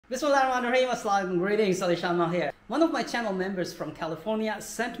Bismillahirrahmanirrahim. Assalamu greetings, Ali Sharma here. One of my channel members from California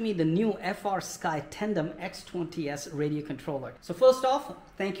sent me the new FrSky Tandem X20S radio controller. So first off,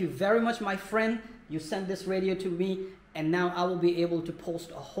 thank you very much, my friend. You sent this radio to me, and now I will be able to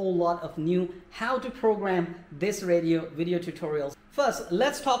post a whole lot of new how to program this radio video tutorials. First,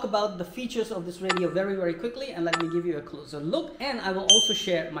 let's talk about the features of this radio very quickly, and let me give you a closer look, and I will also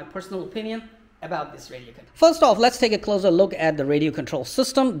share my personal opinion about this radio control. First off, let's take a closer look at the radio control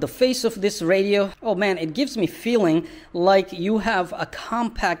system. The face of this radio, oh man, it gives me feeling like you have a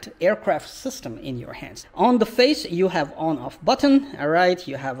compact aircraft system in your hands. On the face, you have on-off button, all right,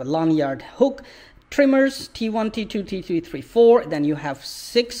 you have a lanyard hook, trimmers, T1, T2, T3, T3, 4, then you have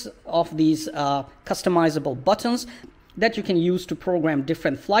 6 of these customizable buttons that you can use to program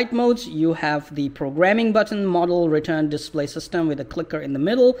different flight modes. You have the programming button, model, return, display system with a clicker in the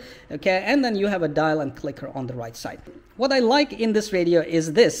middle, okay, and then you have a dial and clicker on the right side. What I like in this radio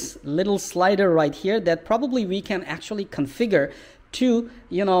is this little slider right here that probably we can actually configure to,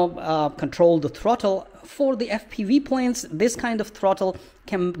 control the throttle. For the FPV planes, this kind of throttle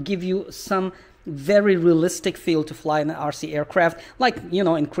can give you some very realistic feel to fly an RC aircraft, like,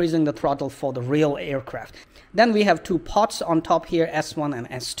 increasing the throttle for the real aircraft. Then we have 2 pots on top here, S1 and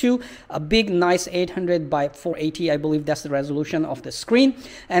S2, a big nice 800 by 480, I believe that's the resolution of the screen,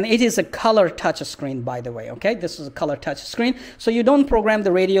 and it is a color touch screen, by the way, okay? This is a color touch screen, so you don't program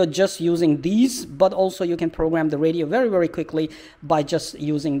the radio just using these, but also you can program the radio very quickly by just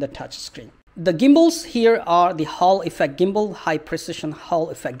using the touch screen. The gimbals here are the Hall effect gimbal, high precision Hall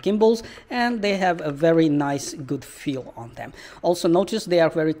effect gimbals, and they have a very nice good feel on them. Also notice they are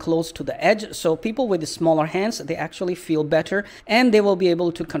very close to the edge, so people with the smaller hands, they actually feel better, and they will be able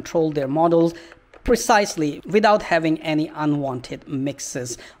to control their models precisely without having any unwanted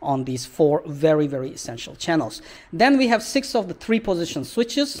mixes on these 4 very essential channels. Then we have 6 of the 3 position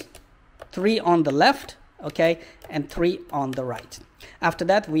switches, 3 on the left, okay, and 3 on the right. After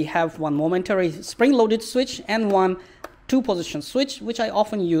that, we have 1 momentary spring-loaded switch and 1 2-position switch, which I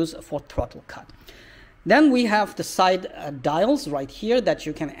often use for throttle cut. Then we have the side dials right here that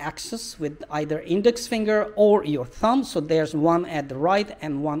you can access with either index finger or your thumb. So there's 1 at the right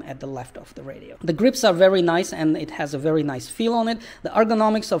and 1 at the left of the radio. The grips are very nice and it has a very nice feel on it. The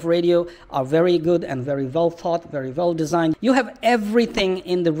ergonomics of radio are very good and very well thought, very well designed. You have everything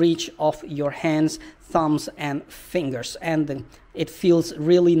in the reach of your hands, thumbs and fingers, and it feels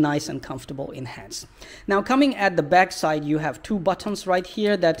really nice and comfortable in hands. Now coming at the back side, you have 2 buttons right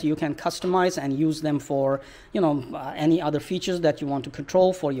here that you can customize and use them for any other features that you want to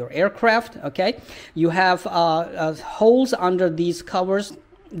control for your aircraft, okay? You have holes under these covers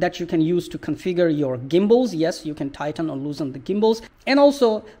that you can use to configure your gimbals. Yes, you can tighten or loosen the gimbals, and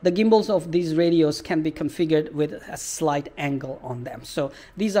also the gimbals of these radios can be configured with a slight angle on them. So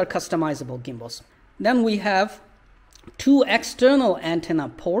these are customizable gimbals. Then we have 2 external antenna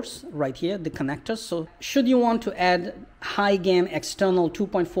ports right here, the connectors. So should you want to add high gain external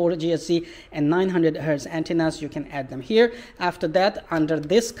 2.4 GHz and 900 Hz antennas, you can add them here. After that, under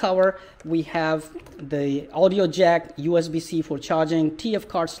this cover, we have the audio jack, USB-C for charging, TF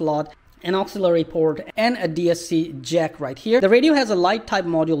card slot, an auxiliary port, and a DSC jack right here. The radio has a light type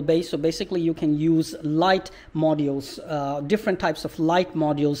module base, so basically you can use light modules, different types of light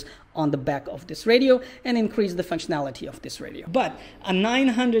modules on the back of this radio and increase the functionality of this radio. But a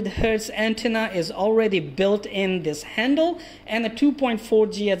 900 Hz antenna is already built in this handle, and a 2.4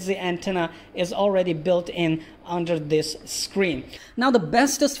 GHz antenna is already built in under this screen. Now the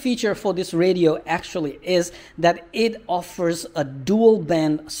bestest feature for this radio actually is that it offers a dual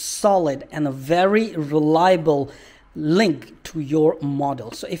band solid and a very reliable link to your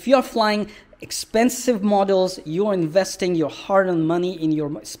model. So if you're flying expensive models, you're investing your hard-earned money in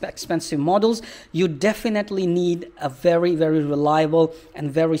your expensive models, you definitely need a very reliable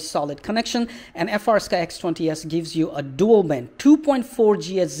and very solid connection, and FrSky X20S gives you a dual band 2.4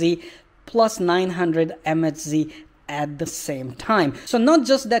 GHz plus 900 MHz at the same time. So not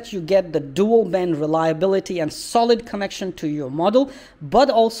just that you get the dual band reliability and solid connection to your model, but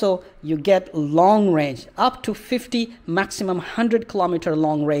also you get long range, up to 50, maximum 100 kilometer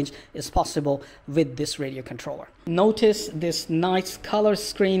long range is possible with this radio controller. Notice this nice color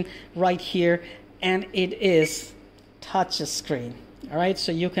screen right here, and it is touch screen. All right,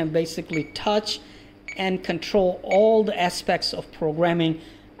 so you can basically touch and control all the aspects of programming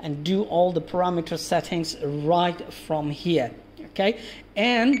and do all the parameter settings right from here, okay?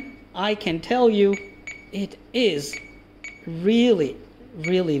 And I can tell you it is really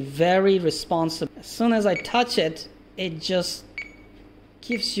very responsive. As soon as I touch it, it just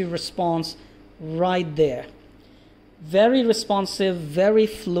gives you response right there. Very responsive, very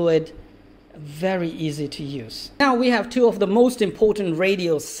fluid, very easy to use. Now we have two of the most important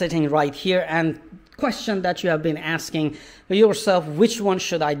radios sitting right here, and question that you have been asking yourself, which one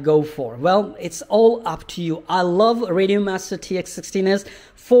should I go for? Well, it's all up to you. I love Radiomaster TX16S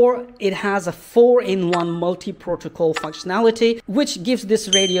for it has a 4-in-1 multi-protocol functionality, which gives this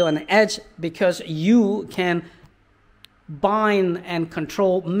radio an edge because you can bind and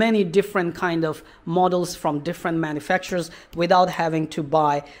control many different kind of models from different manufacturers without having to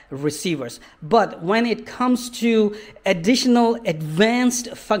buy receivers. But when it comes to additional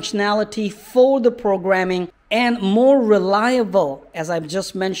advanced functionality for the programming and more reliable, as I've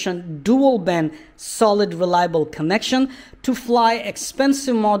just mentioned, dual band solid reliable connection to fly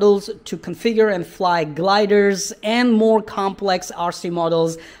expensive models, to configure and fly gliders and more complex RC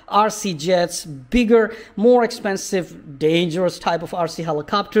models, RC jets, bigger, more expensive, dangerous type of RC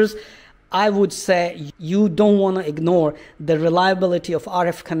helicopters, I would say you don't want to ignore the reliability of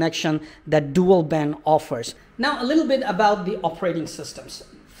RF connection that dual band offers. Now a little bit about the operating systems.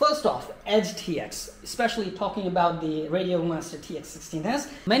 First off, Edge TX, especially talking about the Radiomaster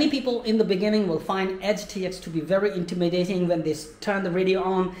TX16S. Many people in the beginning will find Edge TX to be very intimidating when they turn the radio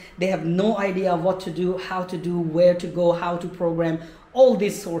on. They have no idea what to do, how to do, where to go, how to program, all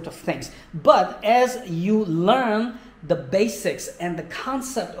these sort of things. But as you learn the basics and the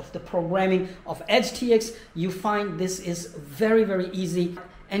concept of the programming of Edge TX, you find this is very, very easy,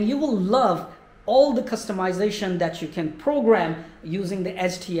 and you will love all the customization that you can program using the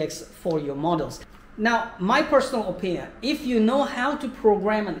Edge TX for your models. Now, my personal opinion, if you know how to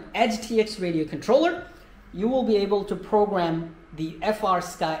program an Edge TX radio controller, you will be able to program the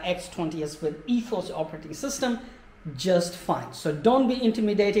FrSky X20S with ETHOS operating system just fine. So don't be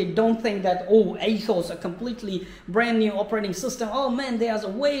intimidated. Don't think that, oh, ETHOS, a completely brand new operating system. Oh man, there's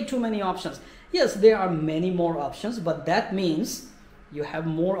way too many options. Yes, there are many more options, but that means you have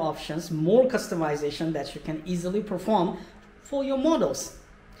more options, more customization that you can easily perform for your models.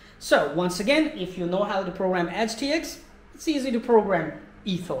 So once again, if you know how to program Edge TX, it's easy to program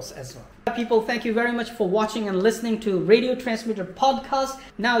ETHOS as well. People, thank you very much for watching and listening to Radio Transmitter Podcast.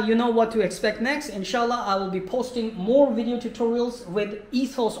 Now you know what to expect next. Inshallah, I will be posting more video tutorials with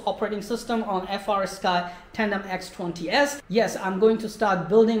ETHOS operating system on FrSky Tandem X20S. Yes, I'm going to start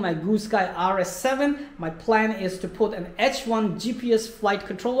building my GooSky RS7. My plan is to put an H1 GPS flight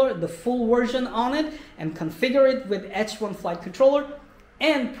controller, the full version on it, and configure it with H1 flight controller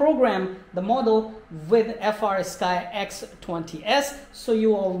and program the model with FrSky X20S, so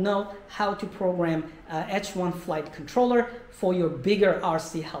you all know how to program H1 flight controller for your bigger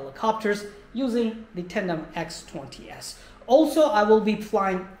RC helicopters using the Tandem X20S. Also, I will be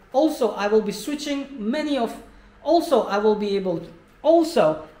flying, I will be switching many of,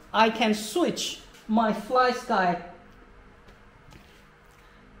 I can switch my FlySky.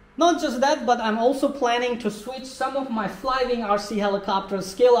 Not just that, but I'm also planning to switch some of my Flywing RC helicopters,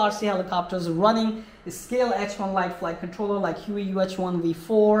 scale RC helicopters running the scale H1 light flight controller like Huey UH1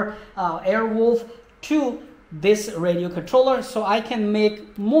 V4, Airwolf to this radio controller, so I can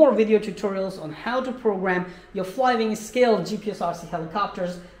make more video tutorials on how to program your Flywing scale GPS RC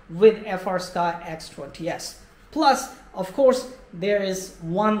helicopters with FrSky X20S. Plus, of course, there is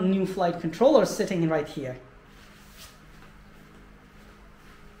one new flight controller sitting right here.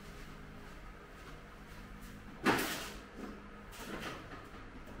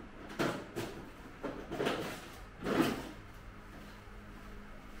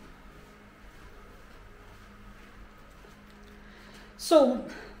 So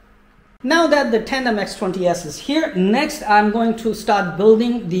now that the Tandem X20S is here, next I'm going to start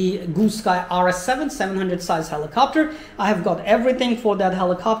building the GooSky RS7 700 size helicopter. I have got everything for that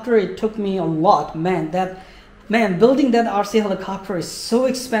helicopter. It took me a lot, man. Building that RC helicopter is so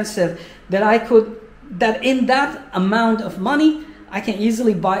expensive that in that amount of money, I can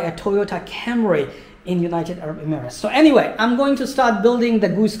easily buy a Toyota Camry in United Arab Emirates. So anyway, I'm going to start building the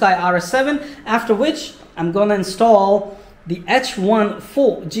GooSky RS7, after which I'm going to install the H1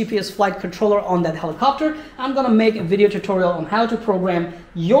 full GPS flight controller on that helicopter. I'm going to make a video tutorial on how to program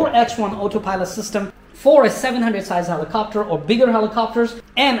your H1 autopilot system for a 700 size helicopter or bigger helicopters,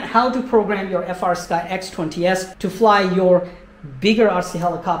 and how to program your FrSky X20S to fly your bigger RC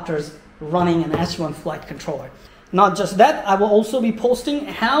helicopters running an H1 flight controller. Not just that, I will also be posting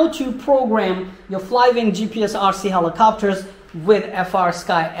how to program your Flywing GPS RC helicopters with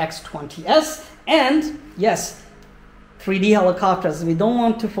FrSky X20S, and yes, 3D helicopters. We don't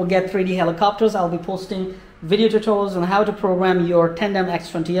want to forget 3D helicopters. I'll be posting video tutorials on how to program your Tandem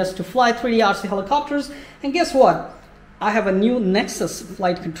X20S to fly 3D RC helicopters. And guess what? I have a new Nexus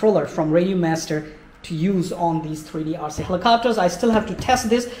flight controller from Radiomaster to use on these 3D RC helicopters. I still have to test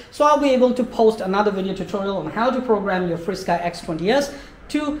this, so I'll be able to post another video tutorial on how to program your FrSky X20S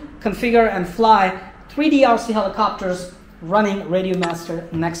to configure and fly 3D RC helicopters running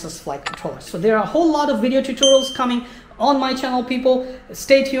RadioMaster Nexus flight controllers. So there are a whole lot of video tutorials coming on my channel, people.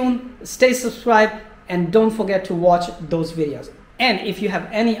 Stay tuned, stay subscribed, and don't forget to watch those videos. And if you have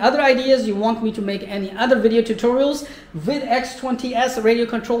any other ideas, you want me to make any other video tutorials with X20S radio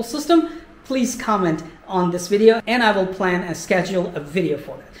control system, please comment on this video and I will plan and schedule a video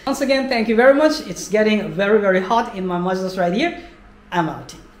for that. Once again, thank you very much. It's getting very, very hot in my Majlis right here. I'm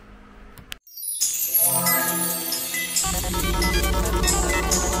out.